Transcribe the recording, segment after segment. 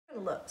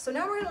look. So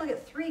now we're going to look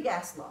at 3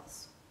 gas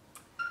laws.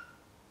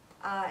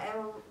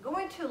 And we're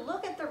going to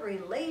look at the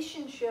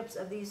relationships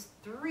of these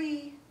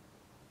 3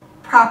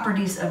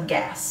 properties of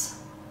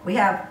gas. We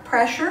have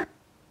pressure,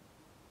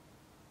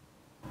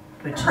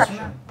 which is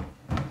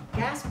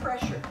gas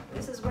pressure.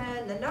 This is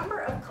when the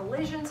number of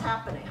collisions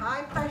happening.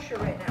 High pressure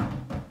right now.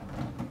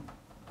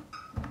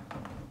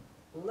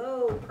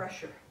 Low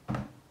pressure.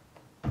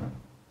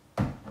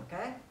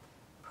 Okay?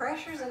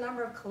 Pressure is the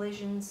number of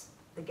collisions,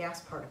 the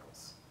gas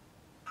particles.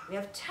 We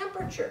have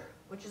temperature,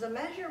 which is a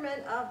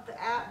measurement of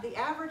the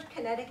average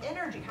kinetic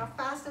energy. How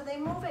fast are they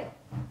moving?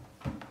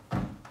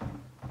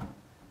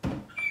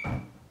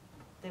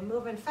 They're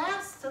moving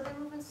fast, so they're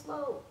moving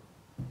slow.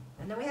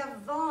 And then we have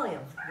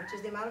volume, which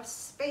is the amount of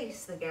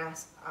space the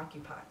gas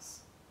occupies.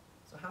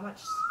 So how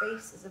much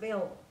space is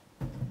available.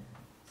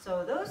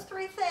 So those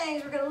 3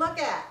 things we're going to look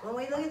at when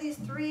we look at these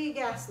 3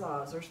 gas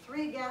laws. There's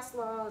 3 gas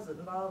laws that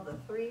involve the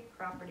 3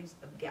 properties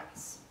of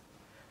gas.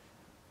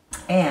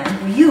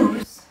 And we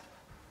use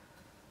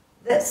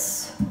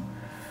this.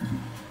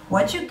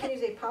 What you can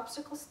use a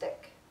popsicle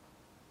stick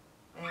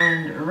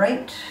and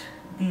write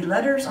the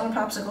letters on a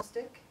popsicle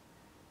stick.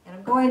 And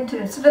I'm going to,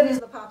 instead of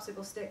using the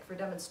popsicle stick for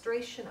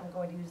demonstration, I'm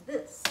going to use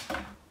this.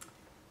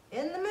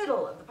 In the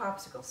middle of the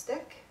popsicle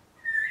stick,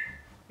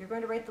 you're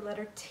going to write the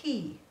letter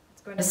T.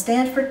 It's going to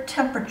stand for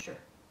temperature.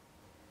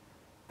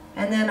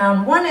 And then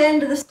on one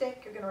end of the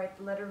stick, you're going to write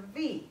the letter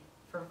V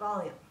for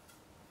volume.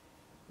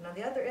 And on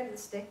the other end of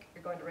the stick,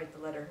 you're going to write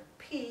the letter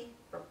P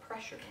for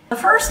pressure. The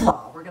first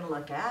law we're going to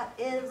look at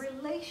is the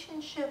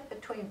relationship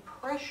between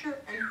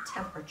pressure and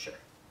temperature.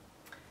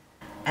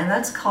 And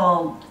that's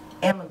called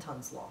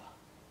Amonton's law.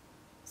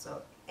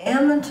 So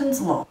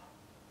Amonton's law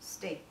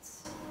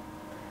states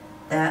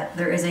that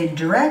there is a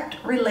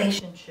direct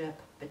relationship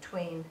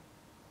between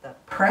the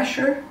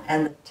pressure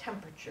and the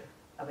temperature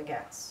of a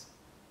gas.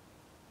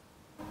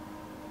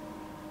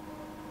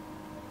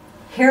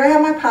 Here I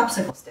have my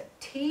popsicle stick.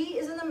 T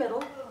is in the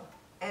middle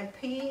and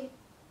P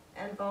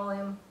and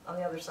volume on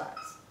the other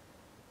sides.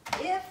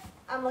 If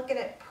I'm looking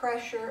at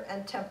pressure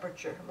and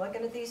temperature, I'm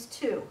looking at these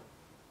 2,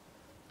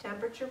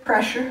 temperature,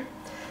 pressure,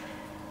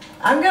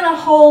 I'm going to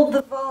hold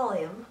the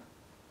volume,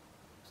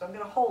 so I'm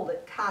going to hold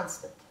it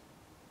constant.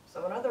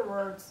 So in other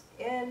words,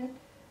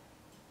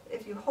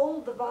 if you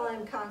hold the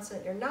volume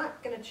constant, you're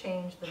not going to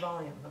change the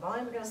volume. The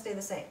volume is going to stay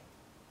the same.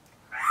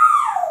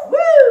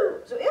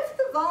 Woo! So if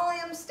the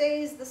volume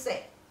stays the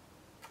same,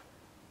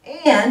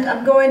 and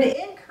I'm going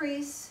to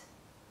increase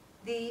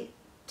the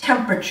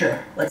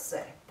temperature, let's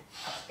say.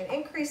 I'm going to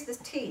increase this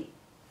T.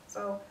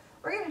 So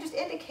we're going to just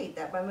indicate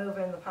that by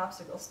moving the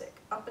popsicle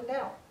stick up and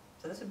down.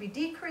 So this would be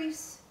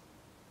decrease.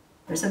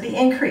 This would be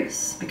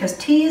increase, because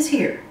T is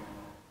here.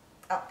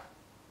 Up.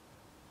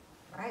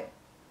 Right?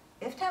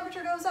 If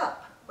temperature goes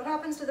up, what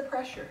happens to the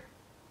pressure?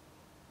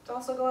 It's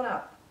also going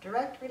up.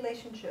 Direct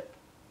relationship.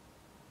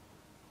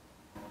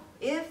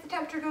 If the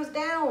temperature goes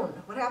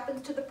down, what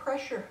happens to the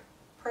pressure?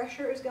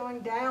 Pressure is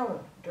going down.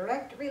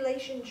 Direct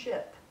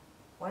relationship.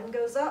 One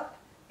goes up,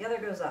 the other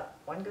goes up.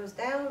 One goes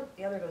down,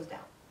 the other goes down.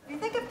 If you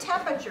think of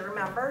temperature,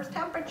 remember,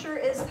 temperature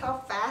is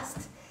how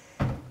fast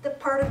the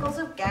particles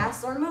of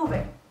gas are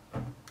moving.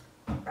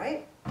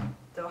 Right?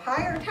 So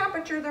higher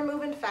temperature, they're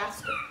moving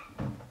faster.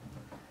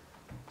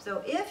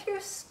 So if you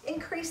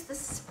increase the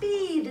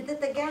speed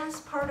that the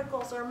gas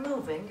particles are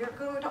moving, you're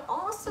going to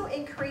also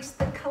increase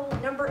the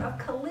number of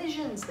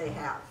collisions they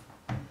have.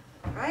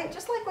 Right?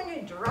 Just like when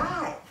you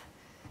drive.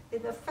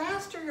 The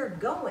faster you're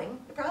going,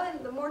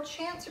 the more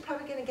chance you're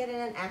probably going to get in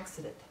an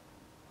accident.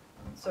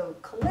 So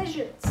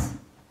collisions.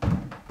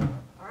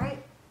 All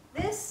right?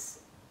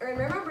 And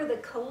remember, the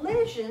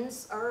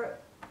collisions are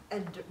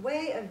a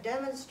way of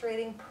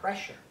demonstrating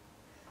pressure.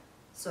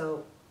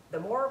 So the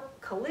more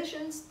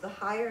collisions, the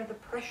higher the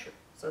pressure.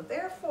 So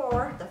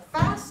therefore, the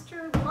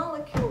faster the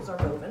molecules are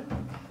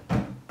moving,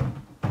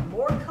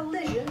 more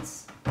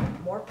collisions,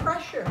 more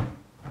pressure.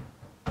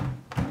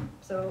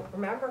 So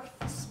remember,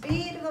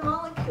 speed of the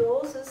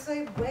molecules is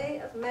a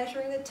way of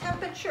measuring the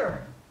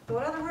temperature. So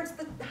in other words,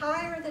 the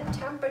higher the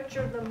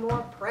temperature, the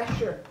more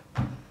pressure.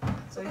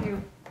 So if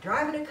you're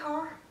driving a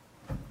car,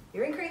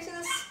 you're increasing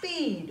the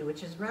speed,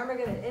 which is, remember,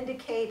 going to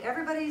indicate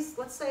everybody's,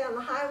 let's say on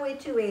the highway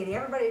 280,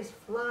 everybody's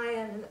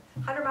flying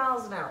 100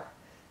 miles an hour.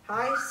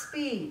 High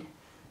speed.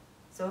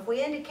 So if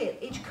we indicate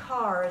each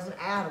car is an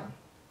atom,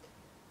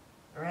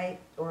 all right,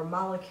 or a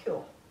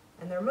molecule,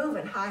 and they're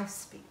moving high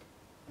speed.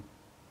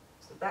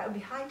 So that would be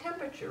high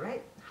temperature,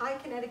 right? High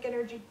kinetic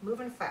energy,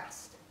 moving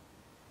fast.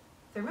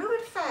 If they're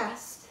moving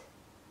fast,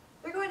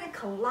 they're going to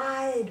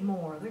collide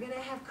more. They're going to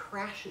have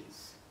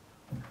crashes.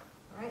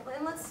 All right?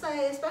 And let's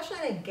say, especially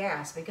in a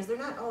gas, because they're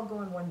not all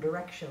going one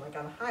direction like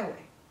on a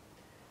highway.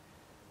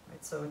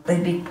 Right? So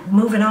they'd be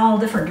moving all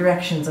different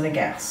directions in a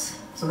gas.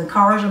 So the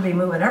cars will be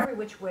moving every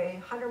which way,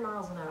 100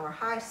 miles an hour,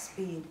 high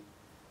speed.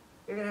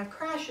 You're going to have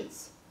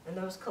crashes. And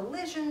those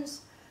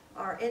collisions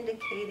are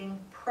indicating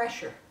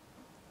pressure.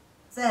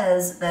 It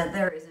says that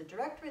there is a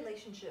direct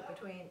relationship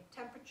between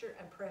temperature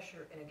and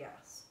pressure in a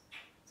gas.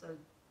 So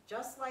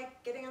just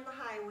like getting on the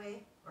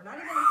highway, or not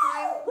even a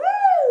highway,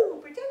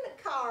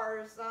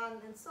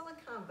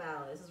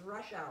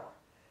 rush hour.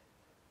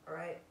 All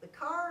right, the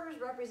cars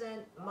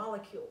represent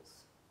molecules.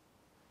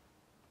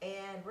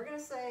 And we're going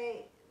to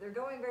say they're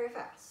going very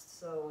fast.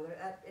 So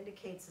that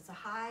indicates it's a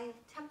high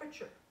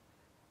temperature.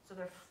 So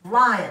they're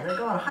flying. They're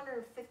going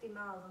 150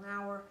 miles an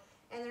hour.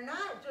 And they're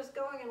not just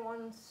going in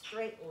one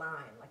straight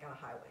line like on a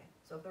highway.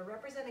 So if they're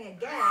representing a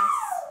gas,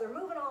 they're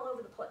moving all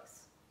over the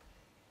place.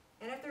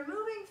 And if they're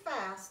moving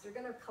fast, they're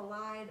going to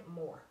collide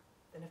more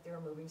than if they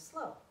were moving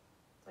slow.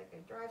 It's like you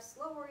drive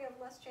slower, you have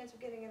less chance of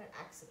getting in an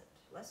accident,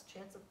 less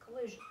chance of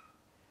collision.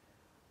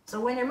 So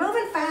when you're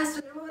moving fast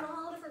and you're moving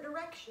all different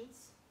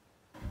directions,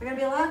 there are going to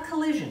be a lot of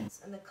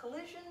collisions. And the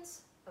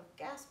collisions of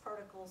gas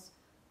particles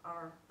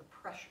are the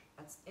pressure.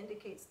 That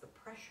indicates the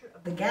pressure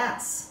of the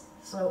gas.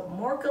 So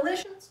more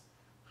collisions,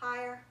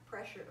 higher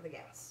pressure of the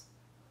gas.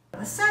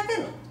 The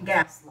second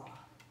gas law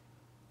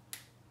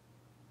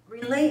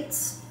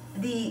relates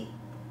the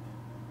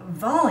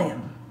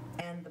volume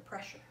and the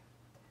pressure.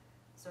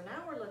 So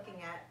now we're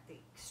looking at the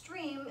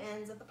extreme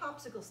ends of the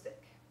popsicle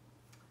stick.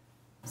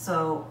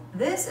 So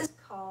this is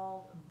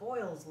called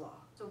Boyle's law.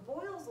 So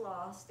Boyle's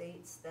law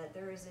states that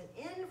there is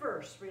an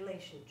inverse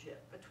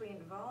relationship between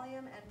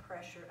volume and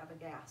pressure of a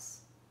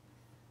gas.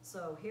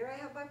 So here I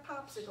have my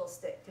popsicle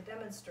stick to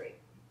demonstrate.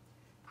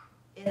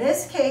 In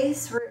this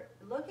case, we're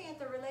looking at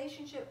the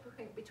relationship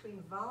between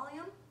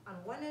volume on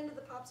one end of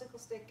the popsicle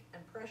stick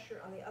and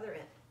pressure on the other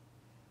end.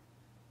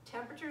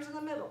 Temperature's in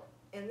the middle.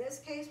 In this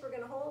case, we're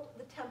going to hold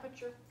the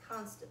temperature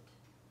constant.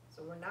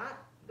 So we're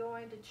not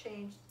going to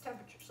change the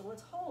temperature. So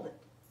let's hold it.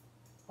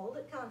 Hold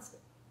it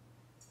constant.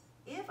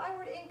 If I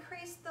were to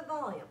increase the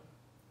volume,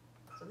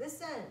 so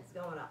this end's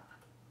going up,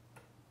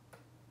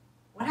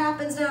 what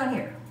happens down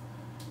here?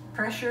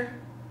 Pressure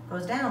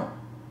goes down.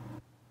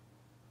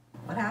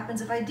 What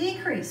happens if I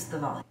decrease the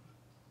volume?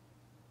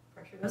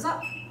 Pressure goes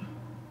up.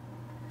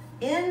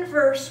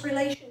 Inverse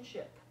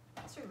relationship.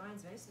 This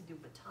reminds me, I used to do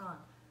baton.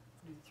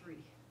 Do 3.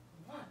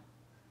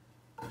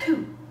 1,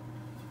 2,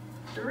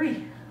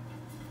 3.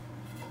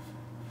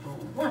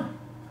 1,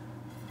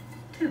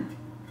 2.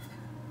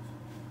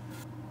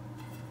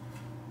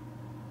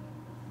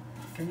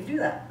 Can you do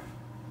that?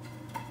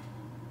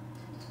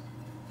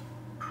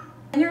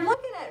 And you're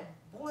looking at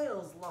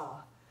Boyle's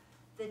law.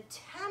 The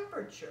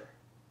temperature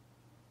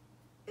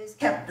is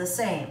kept the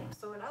same.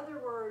 So in other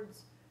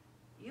words,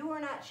 you are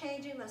not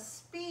changing the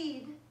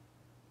speed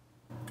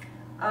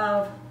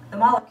of the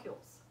molecules.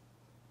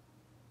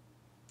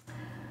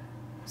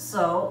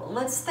 So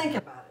let's think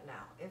about it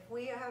now. If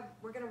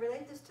we're going to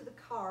relate this to the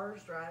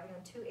cars driving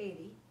on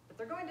 280, but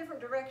they're going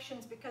different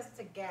directions because it's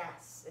a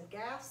gas. In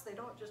gas, they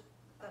don't just,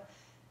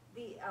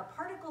 the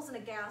particles in a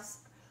gas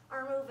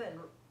are moving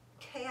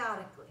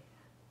chaotically.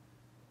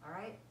 All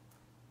right?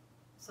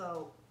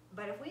 So,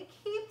 but if we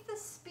keep the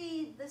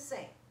speed the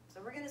same, so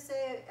we're going to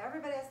say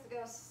everybody has to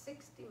go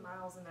 60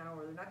 miles an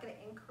hour. They're not going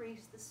to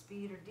increase the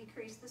speed or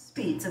decrease the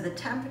speed. So the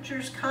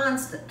temperature's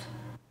constant.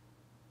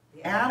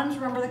 The atoms,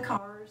 remember the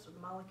cars, or the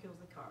molecules,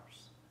 the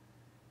cars.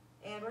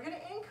 And we're going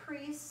to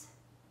increase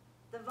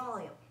the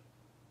volume.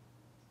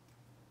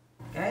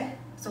 Okay?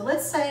 So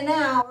let's say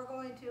now we're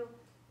going to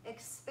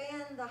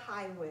expand the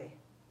highway.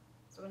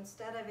 So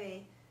instead of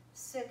a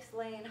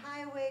 6-lane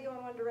highway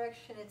going one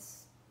direction,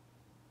 it's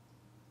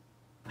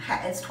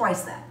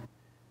twice that.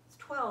 It's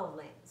 12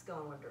 lanes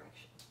going one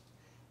direction.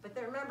 But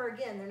then remember,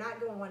 again, they're not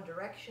going one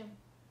direction,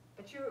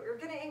 but you're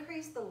going to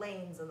increase the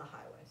lanes on the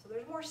highway. So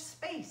there's more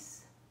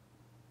space.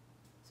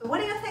 So what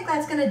do you think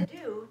that's going to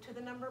do to the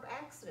number of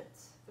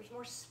accidents? There's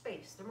more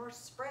space. They're more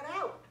spread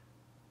out.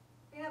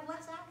 You're going to have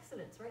less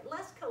accidents, right?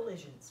 Less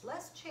collisions,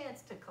 less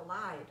chance to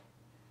collide.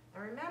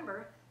 And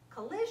remember,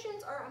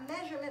 collisions are a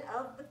measurement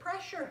of the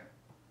pressure.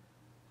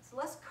 It's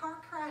less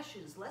car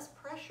crashes, less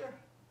pressure.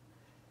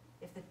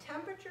 If the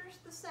temperature's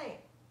the same,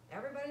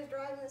 everybody's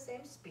driving the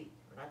same speed.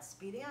 We're not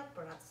speeding up,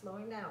 we're not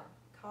slowing down.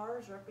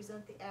 Cars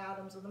represent the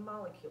atoms or the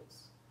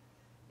molecules.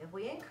 If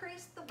we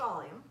increase the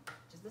volume,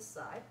 which is this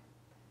side,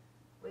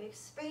 we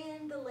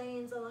expand the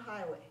lanes on the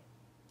highway.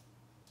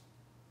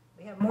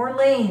 We have more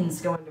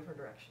lanes going different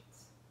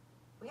directions.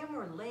 We have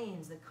more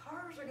lanes. The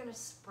cars are going to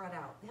spread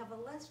out. They have a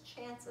less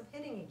chance of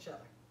hitting each other.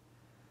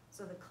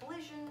 So the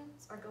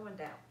collisions are going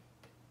down.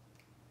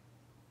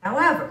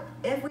 However,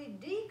 if we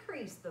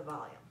decrease the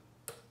volume,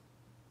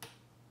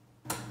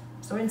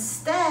 so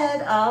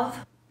instead of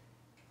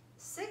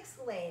 6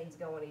 lanes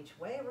going each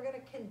way, we're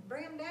going to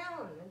bring them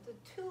down into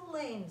 2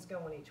 lanes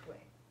going each way.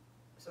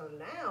 So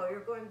now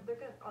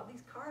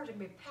these cars are going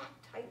to be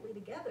packed tightly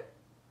together.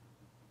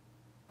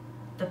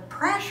 The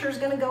pressure is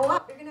going to go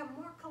up. You're going to have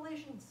more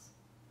collisions.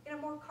 You're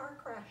going to have more car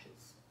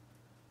crashes.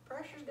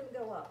 Pressure is going to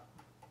go up.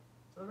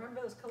 So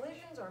remember, those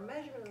collisions are a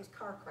measurement of those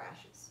car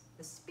crashes.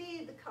 The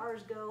speed the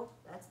cars go,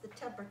 that's the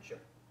temperature.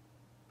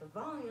 The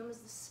volume is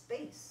the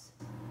space.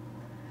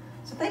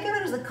 So think of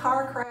it as the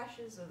car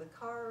crashes or the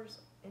cars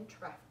in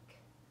traffic.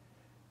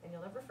 And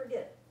you'll never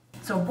forget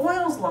it. So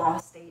Boyle's law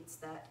states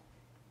that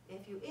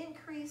if you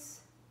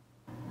increase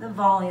the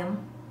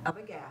volume of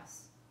a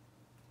gas,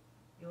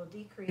 you will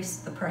decrease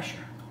the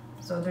pressure.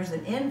 So there's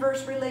an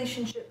inverse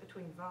relationship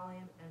between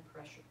volume and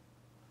pressure.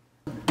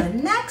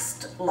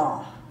 next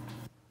law,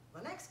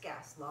 the next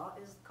gas law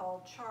is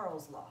called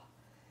Charles' law.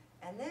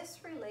 And this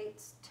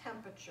relates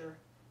temperature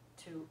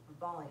to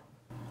volume.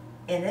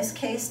 In this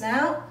case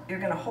now, you're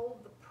going to hold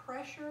the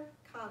pressure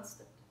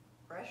constant.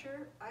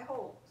 Pressure I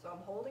hold. So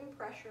I'm holding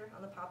pressure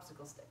on the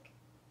popsicle stick,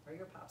 or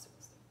your popsicle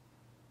stick.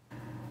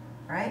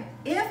 All right?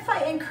 If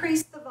I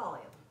increase the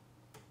volume,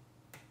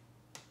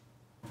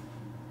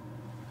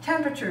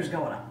 temperature is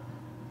going up.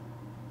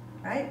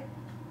 Right?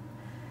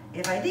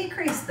 If I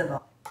decrease the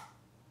volume,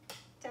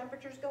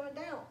 temperature's going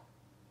down.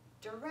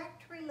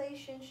 Direct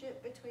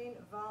relationship between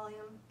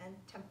volume and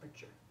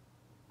temperature.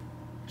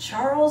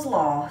 Charles'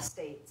 law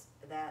states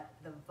that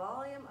the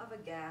volume of a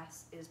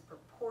gas is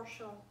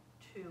proportional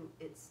to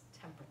its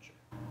temperature.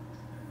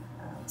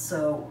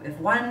 So if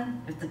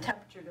the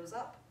temperature goes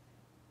up,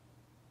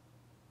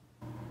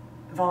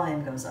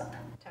 volume goes up.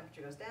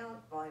 Temperature goes down,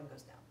 volume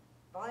goes down.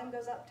 Volume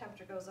goes up,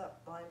 temperature goes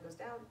up, volume goes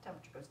down,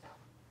 temperature goes down.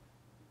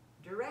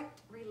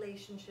 Direct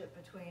relationship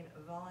between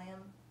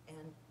volume and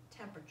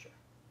temperature.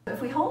 If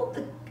we hold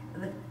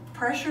the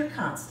pressure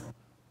constant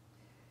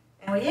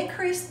and we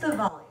increase the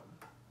volume,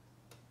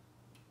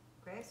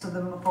 okay, so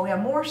we have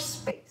more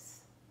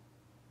space.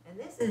 And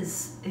this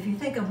is, if you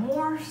think of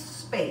more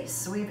space,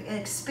 so we've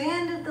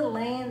expanded the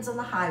lanes on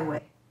the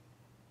highway.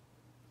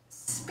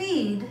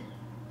 Speed,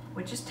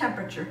 which is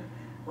temperature,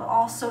 will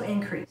also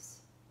increase.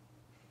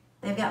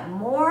 They've got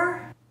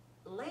more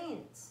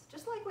lanes,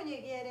 just like when you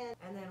get in,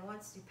 and then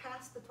once you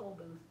pass the toll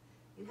booth,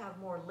 you have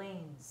more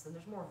lanes and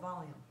there's more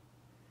volume.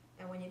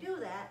 And when you do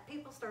that,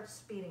 people start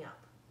speeding up.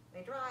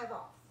 They drive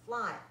off,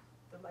 fly.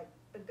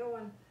 They're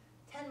going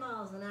 10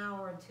 miles an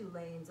hour in 2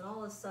 lanes, and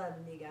all of a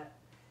sudden you got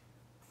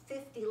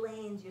 50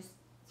 lanes just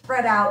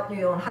spread out,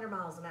 100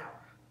 miles an hour.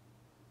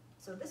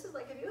 So this is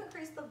like, if you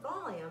increase the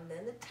volume,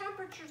 then the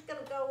temperature's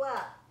gonna go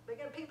up.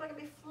 People are gonna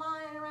be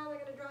flying around, they're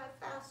gonna drive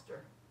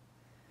faster.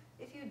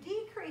 If you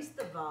decrease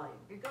the volume,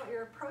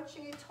 you're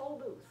approaching a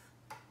toll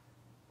booth,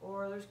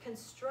 or there's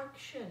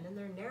construction and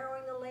they're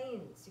narrowing the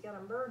lanes. You got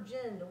to merge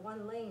into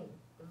one lane.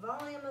 The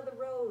volume of the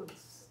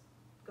roads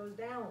goes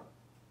down.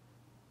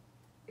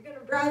 You're going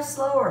to drive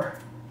slower.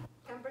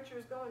 Temperature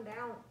is going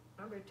down.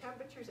 Remember,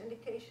 temperature is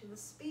indication of the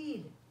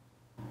speed,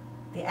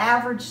 the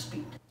average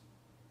speed.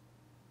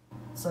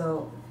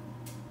 So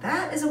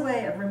that is a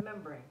way of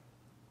remembering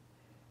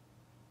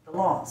the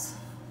laws.